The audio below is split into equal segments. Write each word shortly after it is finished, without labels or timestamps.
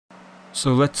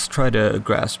So let's try to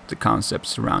grasp the concept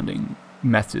surrounding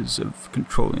methods of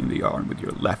controlling the yarn with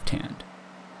your left hand.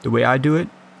 The way I do it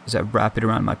is I wrap it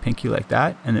around my pinky like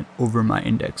that and then over my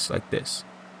index like this.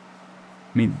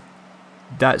 I mean,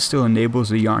 that still enables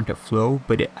the yarn to flow,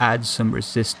 but it adds some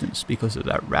resistance because of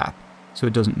that wrap, so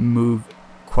it doesn't move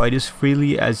quite as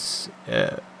freely as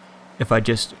if I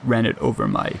just ran it over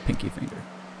my pinky finger.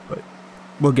 But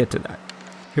we'll get to that.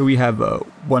 Here we have a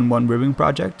 1-1 ribbing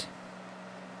project,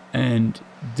 and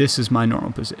this is my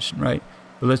normal position, right?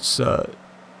 But let's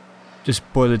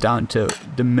just boil it down to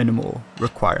the minimal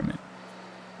requirement,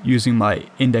 using my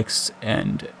index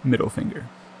and middle finger.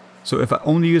 So if I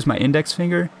only use my index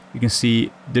finger, you can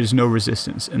see there's no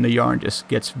resistance and the yarn just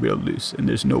gets real loose and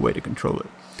there's no way to control it.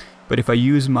 But if I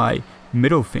use my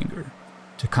middle finger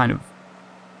to kind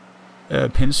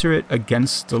of pincer it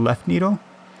against the left needle,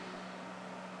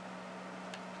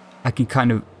 I can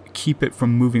kind of keep it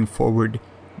from moving forward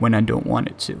when I don't want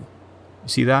it to. You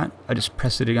see that? I just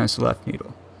press it against the left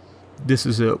needle. This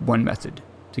is one method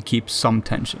to keep some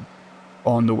tension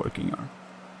on the working yarn.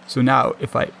 So now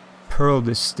if I purl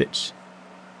this stitch,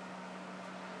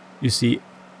 you see,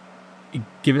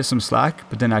 give it some slack,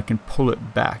 but then I can pull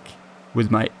it back with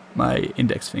my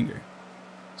index finger.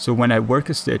 So when I work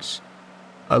a stitch,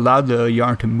 allow the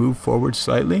yarn to move forward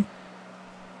slightly,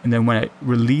 and then when I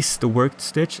release the worked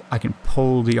stitch, I can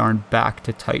pull the yarn back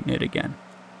to tighten it again.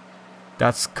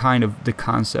 That's kind of the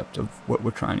concept of what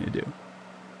we're trying to do.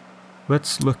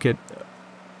 Let's look at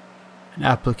an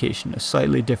application, a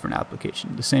slightly different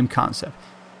application, the same concept.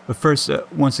 But first,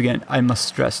 once again, I must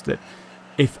stress that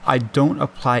if I don't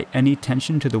apply any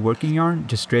tension to the working yarn,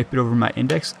 just drape it over my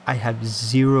index, I have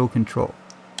zero control.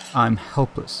 I'm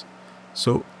helpless.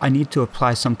 So I need to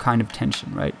apply some kind of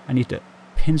tension, right? I need to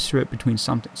pincer it between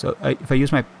something. So if I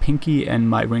use my pinky and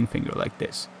my ring finger like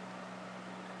this,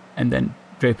 and then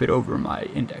drape it over my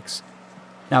index,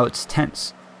 now it's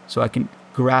tense. So I can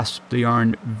grasp the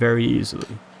yarn very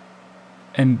easily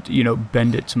and, you know,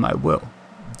 bend it to my will.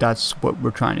 That's what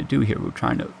we're trying to do here. We're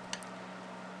trying to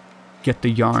get the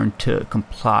yarn to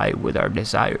comply with our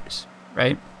desires,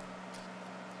 right?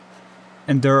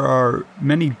 And there are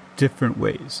many different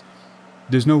ways.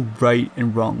 There's no right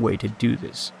and wrong way to do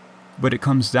this. What it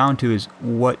comes down to is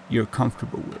what you're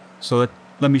comfortable with. So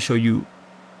let me show you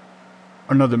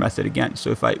another method again.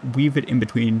 So if I weave it in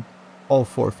between all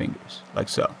 4 fingers, like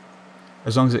so,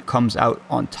 as long as it comes out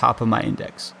on top of my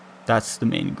index, that's the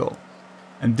main goal.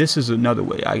 And this is another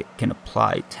way I can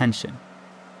apply tension.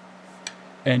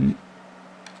 And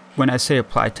when I say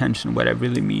apply tension, what I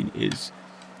really mean is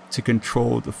to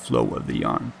control the flow of the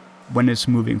yarn, when it's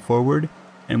moving forward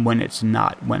and when it's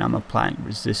not, when I'm applying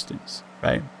resistance,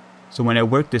 right? So when I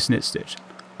work this knit stitch,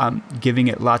 I'm giving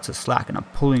it lots of slack and I'm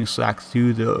pulling slack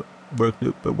through the work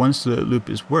loop. But once the loop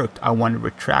is worked, I want to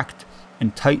retract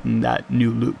and tighten that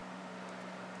new loop.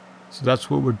 So that's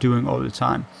what we're doing all the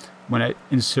time. When I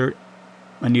insert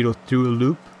my needle through a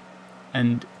loop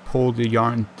and pull the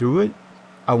yarn through it,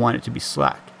 I want it to be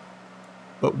slack.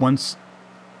 But once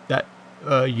that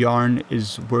yarn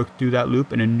is worked through that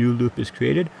loop and a new loop is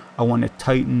created, I want to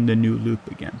tighten the new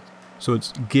loop again. So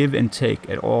it's give and take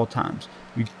at all times.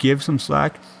 You give some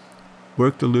slack,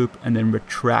 work the loop, and then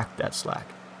retract that slack.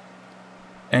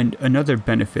 And another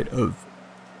benefit of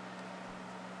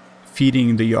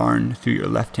feeding the yarn through your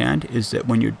left hand is that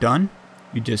when you're done,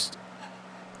 you just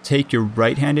take your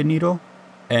right-handed needle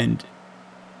and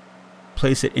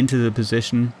place it into the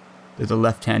position that the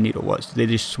left-hand needle was. They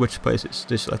just switch places,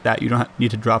 just like that. You don't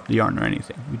need to drop the yarn or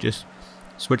anything. You just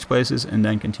switch places and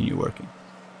then continue working.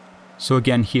 So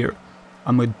again here,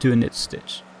 I'm going to do a knit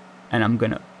stitch, and I'm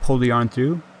going to pull the yarn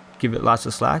through, give it lots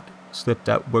of slack, slip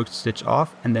that worked stitch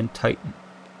off, and then tighten.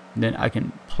 And then I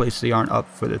can place the yarn up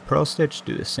for the purl stitch,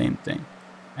 do the same thing.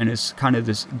 And it's kind of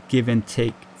this give and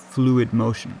take fluid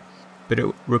motion. But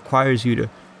it requires you to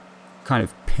kind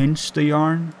of pinch the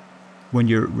yarn when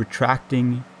you're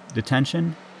retracting the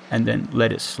tension, and then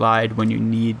let it slide when you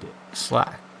need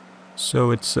slack.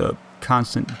 So it's a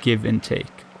constant give and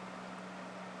take.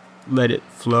 Let it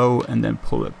flow and then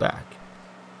pull it back.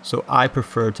 So I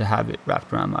prefer to have it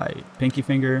wrapped around my pinky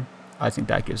finger. I think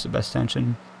that gives the best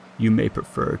tension. You may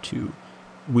prefer to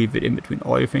weave it in between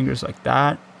all your fingers like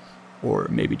that, or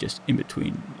maybe just in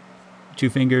between 2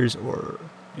 fingers, or,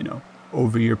 you know,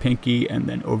 over your pinky and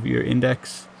then over your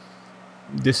index.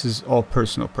 This is all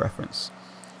personal preference.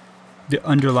 The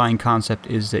underlying concept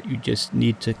is that you just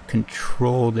need to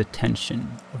control the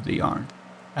tension of the yarn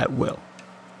at will.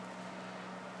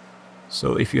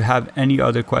 So if you have any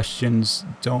other questions,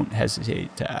 don't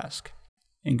hesitate to ask.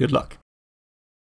 And good luck.